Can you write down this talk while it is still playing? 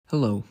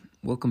Hello,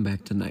 welcome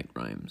back to Night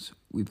Rhymes.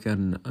 We've got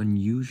an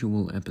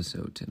unusual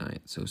episode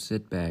tonight, so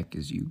sit back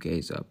as you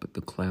gaze up at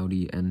the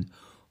cloudy and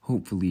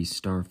hopefully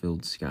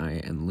star-filled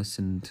sky and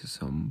listen to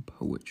some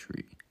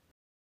poetry.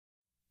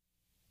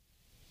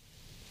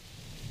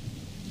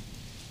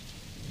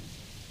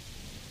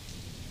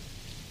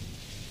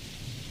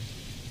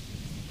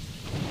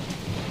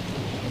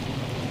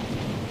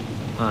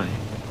 Hi,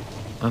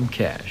 I'm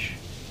Cash,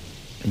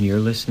 and you're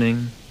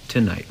listening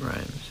to Night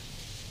Rhymes.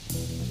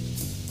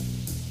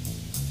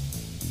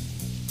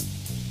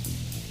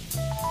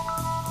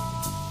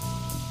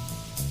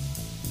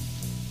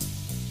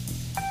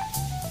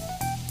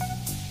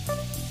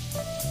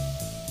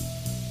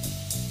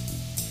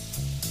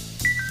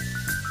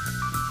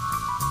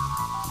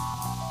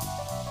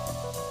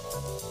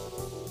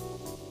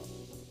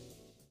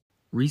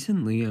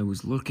 Recently, I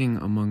was looking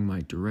among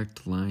my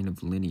direct line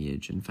of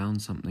lineage and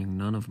found something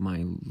none of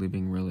my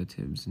living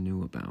relatives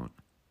knew about.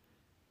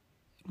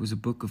 It was a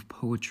book of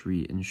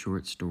poetry and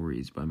short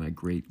stories by my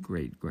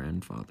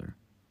great-great-grandfather.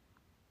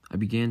 I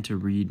began to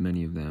read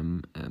many of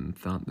them and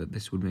thought that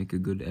this would make a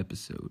good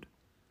episode.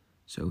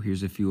 So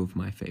here's a few of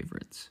my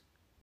favorites.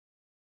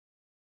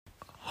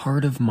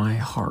 Heart of my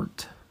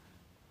heart.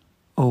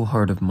 Oh,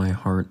 heart of my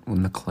heart,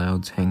 when the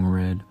clouds hang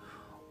red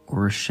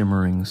o'er a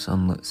shimmering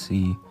sunlit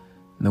sea,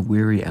 and the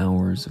weary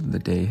hours of the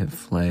day have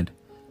fled,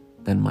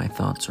 then my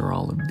thoughts are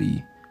all of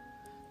thee.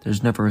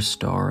 There's never a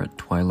star at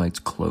twilight's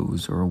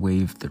close, or a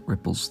wave that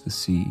ripples the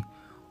sea,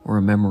 or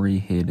a memory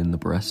hid in the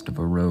breast of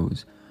a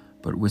rose,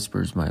 but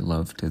whispers my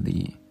love to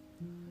thee,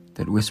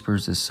 that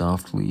whispers as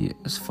softly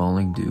as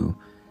falling dew,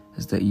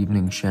 as the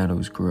evening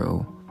shadows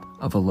grow,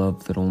 of a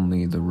love that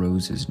only the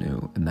roses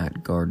knew in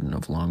that garden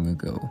of long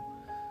ago.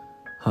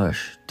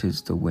 Hush,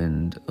 'tis the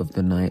wind of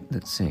the night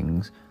that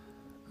sings,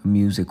 a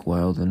music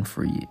wild and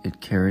free, it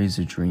carries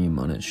a dream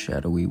on its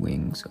shadowy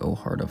wings, O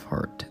heart of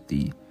heart, to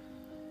thee.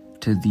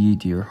 To thee,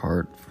 dear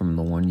heart, from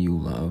the one you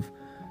love,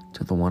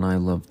 to the one I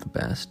love the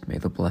best, may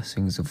the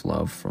blessings of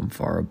love from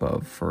far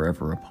above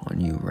forever upon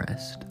you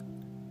rest.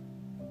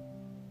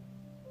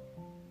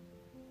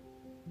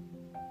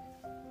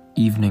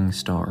 Evening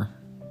Star.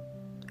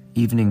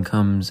 Evening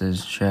comes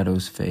as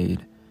shadows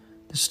fade,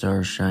 the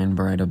stars shine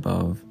bright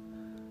above.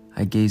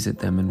 I gaze at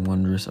them in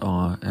wondrous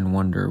awe and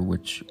wonder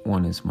which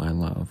one is my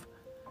love.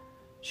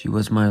 She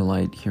was my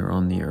light here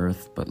on the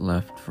earth, but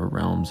left for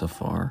realms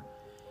afar.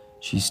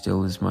 She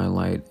still is my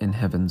light in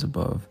heavens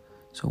above,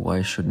 so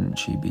why shouldn't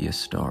she be a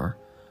star?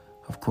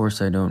 Of course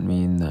I don't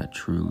mean that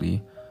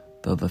truly,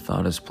 though the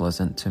thought is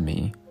pleasant to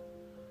me.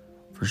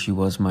 For she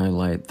was my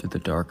light through the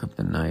dark of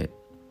the night,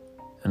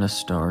 and a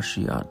star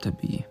she ought to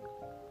be.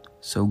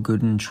 So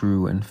good and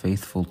true and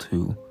faithful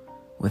too,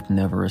 with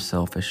never a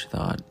selfish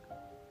thought.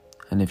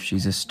 And if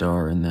she's a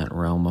star in that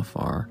realm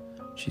afar,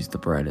 she's the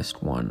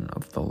brightest one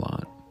of the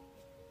lot.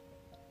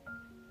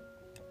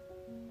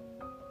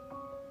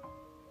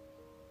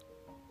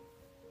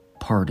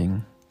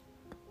 Parting.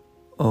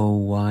 Oh,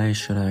 why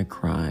should I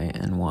cry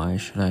and why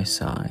should I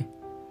sigh,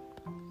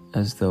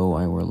 as though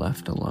I were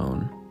left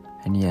alone,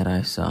 and yet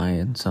I sigh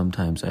and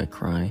sometimes I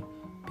cry,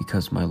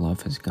 because my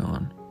love is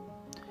gone.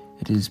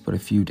 It is but a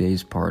few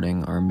days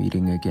parting, our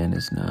meeting again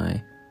is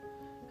nigh,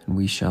 and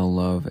we shall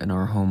love in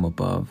our home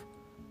above.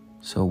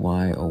 So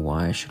why, oh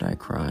why should I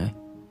cry?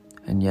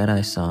 And yet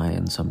I sigh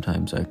and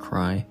sometimes I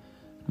cry.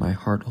 My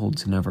heart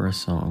holds never a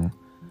song,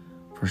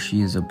 for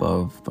she is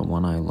above the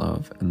one I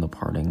love, and the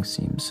parting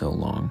seems so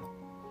long.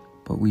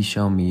 But we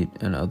shall meet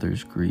and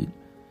others greet,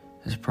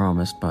 as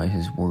promised by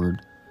his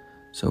word.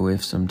 So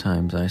if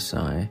sometimes I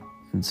sigh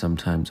and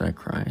sometimes I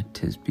cry,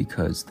 'tis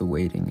because the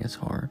waiting is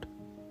hard.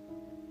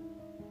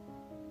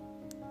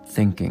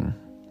 Thinking.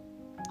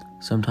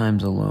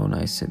 Sometimes alone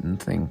I sit and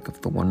think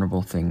of the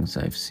wonderful things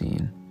I've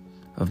seen,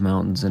 of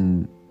mountains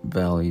and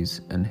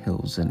valleys and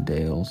hills and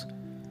dales,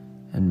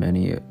 and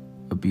many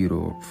a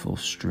beautiful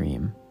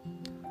stream,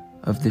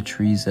 of the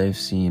trees I've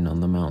seen on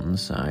the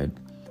mountainside,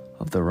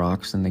 of the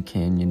rocks in the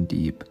canyon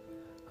deep,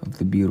 of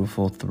the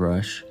beautiful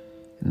thrush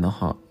in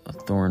the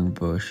thorn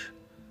bush,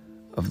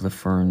 of the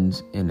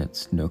ferns in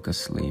its nook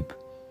asleep,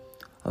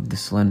 of the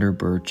slender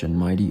birch and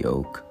mighty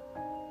oak,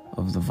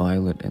 of the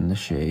violet in the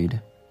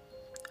shade,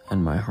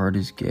 and my heart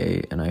is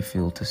gay, and I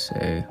feel to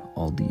say,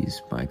 all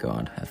these my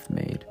God hath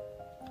made.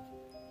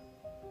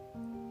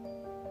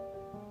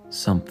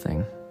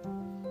 Something.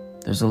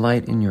 There's a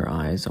light in your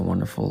eyes, a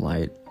wonderful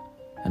light,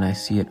 and I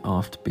see it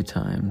oft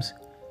betimes.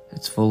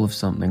 It's full of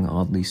something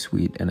oddly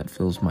sweet, and it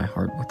fills my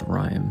heart with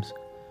rhymes.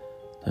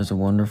 There's a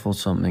wonderful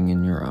something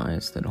in your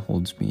eyes that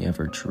holds me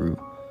ever true,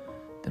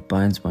 that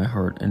binds my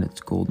heart in its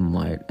golden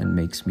light and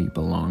makes me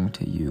belong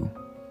to you.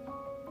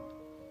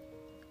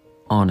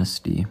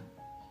 Honesty.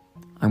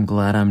 I'm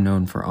glad I'm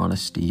known for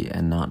honesty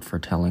and not for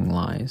telling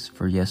lies,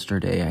 for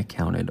yesterday I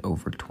counted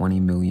over 20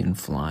 million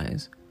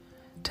flies.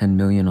 10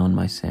 million on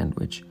my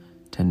sandwich,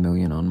 10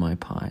 million on my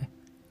pie.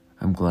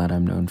 I'm glad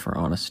I'm known for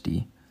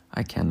honesty.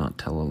 I cannot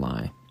tell a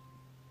lie.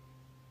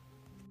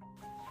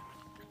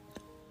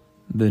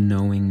 The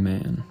Knowing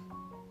Man.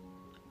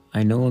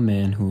 I know a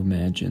man who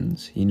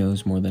imagines he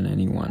knows more than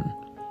anyone.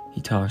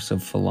 He talks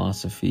of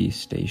philosophy,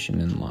 station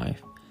in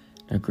life,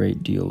 and a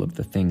great deal of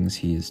the things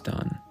he has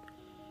done.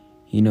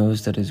 He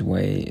knows that his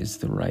way is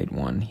the right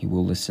one. He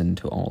will listen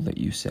to all that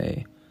you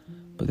say,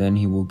 but then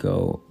he will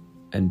go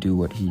and do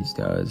what he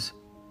does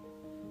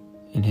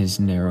in his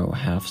narrow,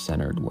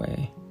 half-centered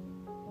way.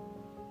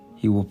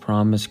 He will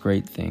promise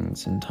great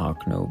things and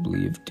talk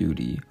nobly of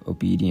duty,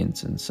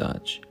 obedience, and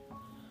such,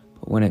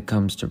 but when it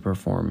comes to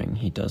performing,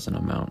 he doesn't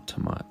amount to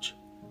much.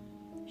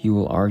 He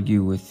will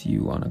argue with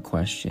you on a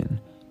question,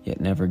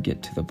 yet never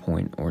get to the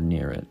point or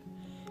near it.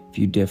 If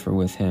you differ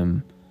with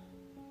him,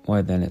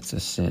 why then it's a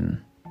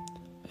sin,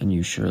 and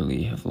you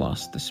surely have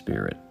lost the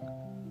spirit.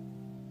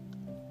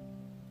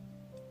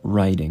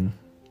 Writing.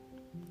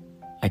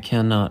 I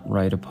cannot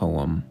write a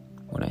poem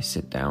when I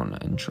sit down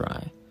and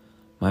try.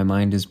 My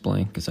mind is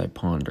blank as I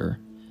ponder,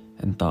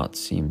 and thoughts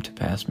seem to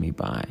pass me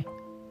by.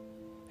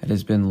 It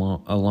has been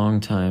a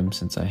long time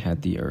since I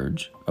had the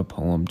urge, a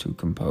poem to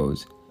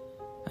compose,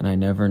 and I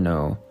never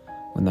know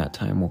when that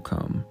time will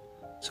come,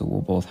 so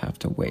we'll both have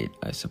to wait,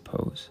 I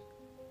suppose.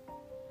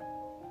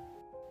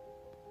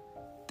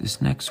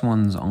 This next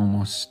one's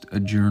almost a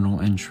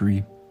journal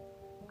entry,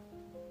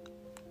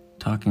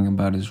 talking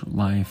about his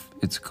life.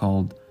 It's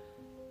called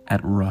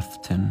At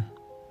Roughton.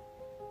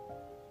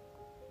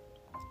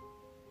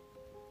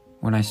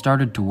 When I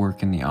started to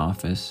work in the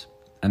office,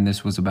 and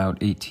this was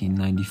about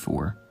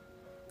 1894,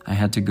 I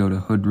had to go to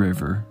Hood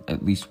River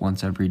at least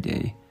once every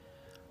day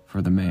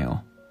for the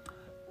mail,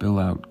 bill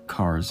out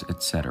cars,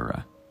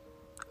 etc.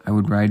 I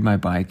would ride my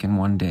bike, and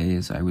one day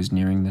as I was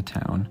nearing the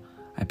town,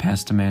 I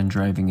passed a man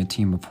driving a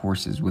team of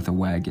horses with a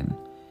wagon.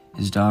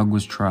 His dog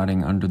was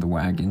trotting under the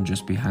wagon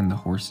just behind the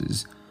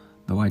horses,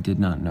 though I did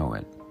not know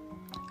it.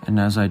 And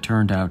as I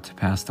turned out to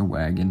pass the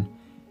wagon,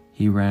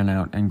 he ran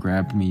out and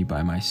grabbed me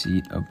by my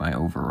seat of my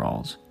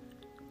overalls.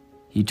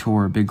 He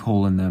tore a big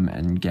hole in them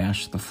and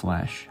gashed the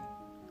flesh.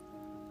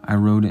 I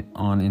rode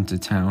on into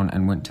town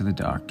and went to the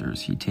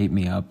doctor's. He taped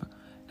me up,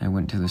 and I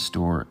went to the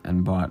store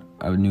and bought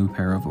a new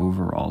pair of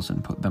overalls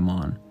and put them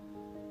on.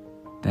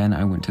 Then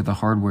I went to the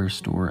hardware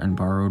store and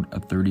borrowed a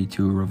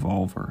 .32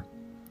 revolver.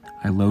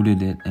 I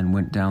loaded it and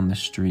went down the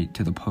street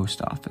to the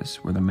post office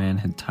where the man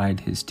had tied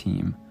his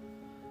team.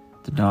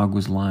 The dog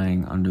was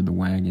lying under the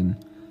wagon,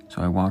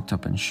 so I walked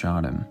up and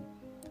shot him.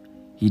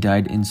 He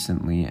died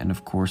instantly, and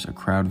of course a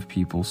crowd of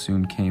people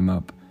soon came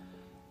up,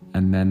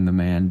 and then the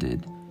man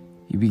did.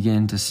 He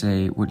began to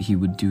say what he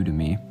would do to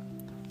me,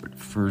 but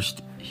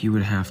first he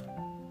would have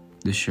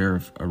the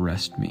sheriff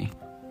arrest me.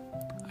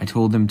 I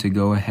told him to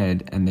go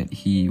ahead and that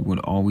he would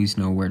always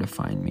know where to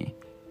find me.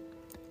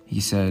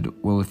 He said,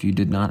 well, if you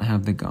did not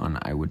have the gun,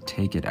 I would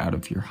take it out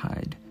of your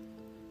hide.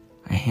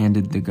 I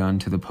handed the gun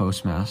to the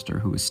postmaster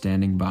who was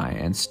standing by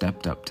and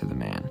stepped up to the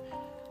man.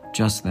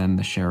 Just then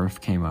the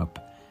sheriff came up,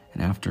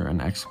 and after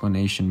an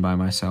explanation by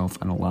myself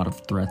and a lot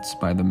of threats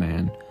by the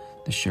man,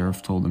 the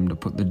sheriff told him to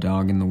put the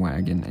dog in the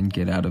wagon and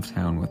get out of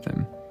town with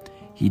him.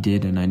 He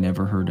did, and I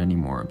never heard any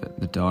more of it.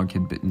 The dog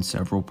had bitten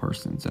several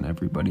persons, and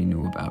everybody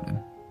knew about him.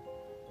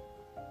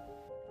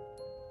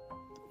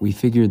 We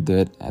figured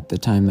that at the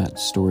time that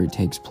story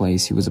takes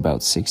place, he was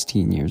about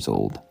 16 years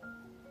old.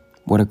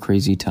 What a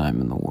crazy time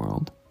in the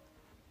world.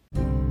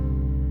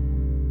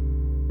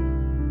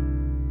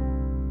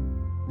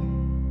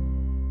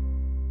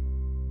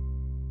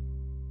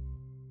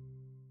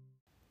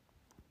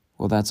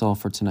 Well, that's all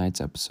for tonight's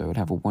episode.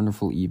 Have a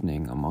wonderful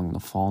evening among the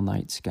fall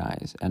night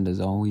skies. And as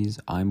always,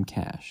 I'm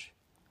Cash.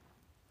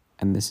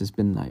 And this has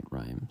been Night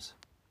Rhymes.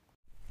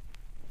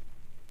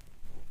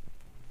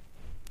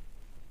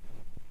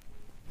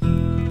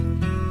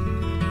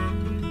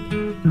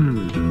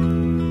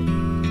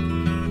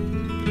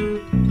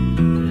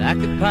 Like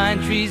the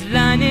pine trees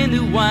lining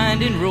the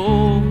winding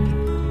road,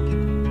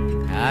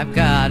 I've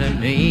got a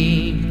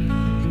name,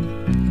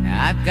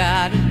 I've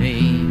got a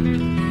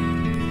name.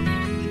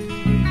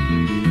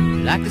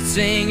 Like the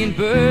singing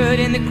bird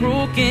and the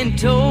croaking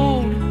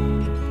toad,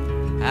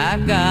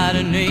 I've got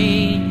a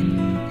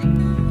name,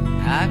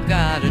 I've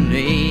got a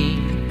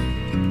name.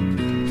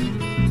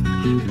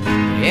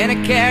 And I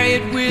carry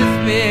it with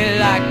me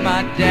like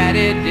my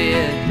daddy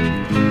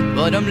did,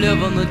 but I'm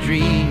living the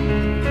dream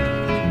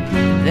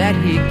that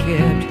he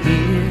kept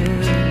here.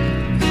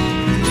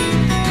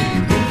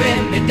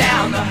 Moving me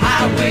down the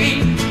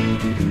highway,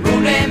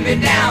 rolling me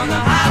down the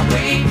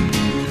highway,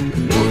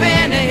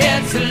 moving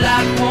ahead so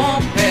life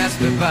won't pass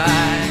me by.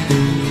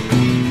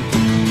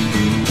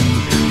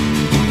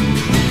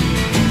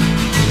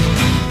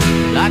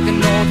 Like a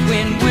north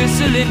wind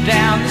whistling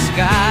down the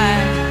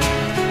sky,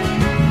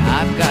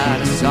 I've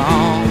got a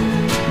song,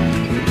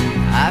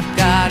 I've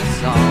got a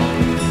song.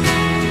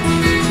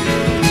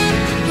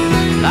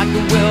 Like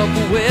the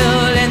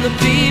whippoorwill and the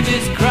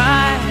babies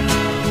cry,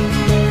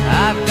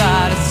 I've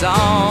got a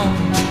song,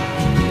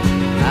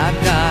 I've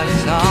got a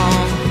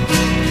song.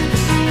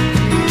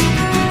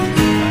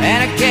 And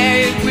I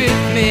carry it with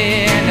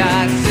me and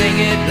I sing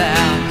it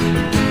loud.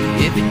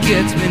 If it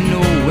gets me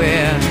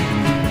nowhere,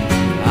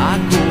 I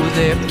go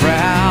there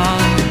proud.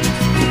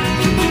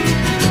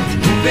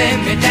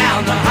 me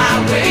down the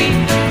highway,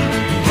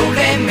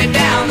 rolling me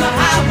down the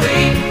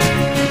highway,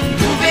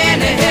 moving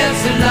ahead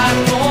so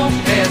life won't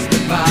pass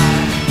me by.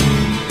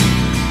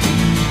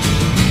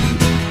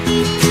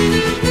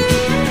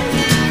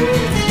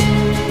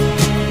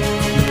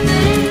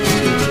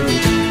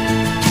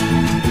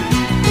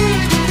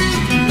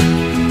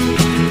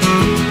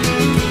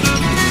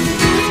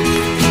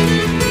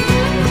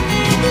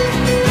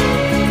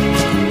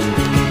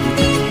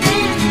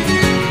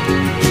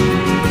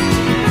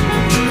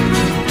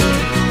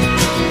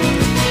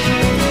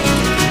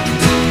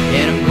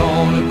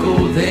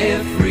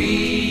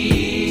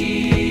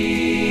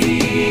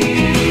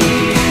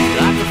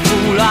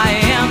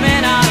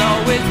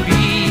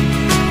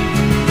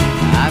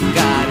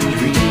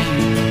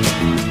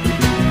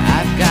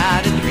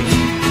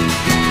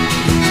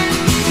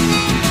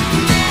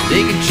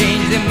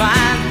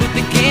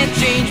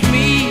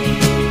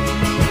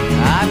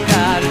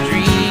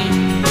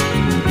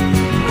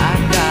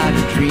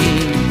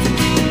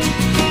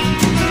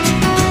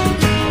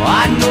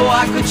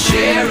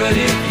 Share it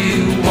if you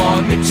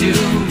want me to.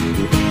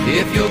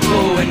 If you're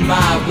going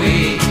my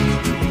way,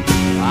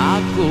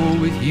 I'll go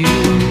with you.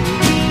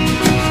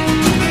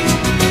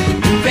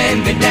 Moving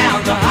me down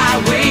the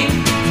highway,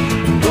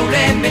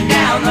 rolling me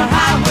down the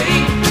highway,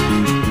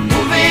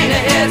 moving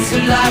ahead so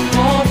life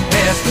won't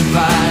pass me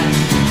by.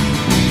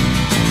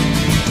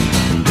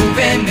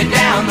 Moving me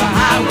down the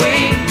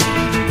highway,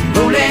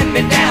 rolling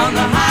me down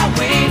the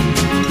highway,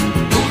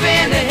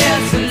 moving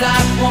ahead so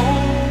life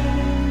won't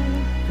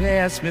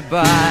pass me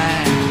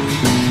by.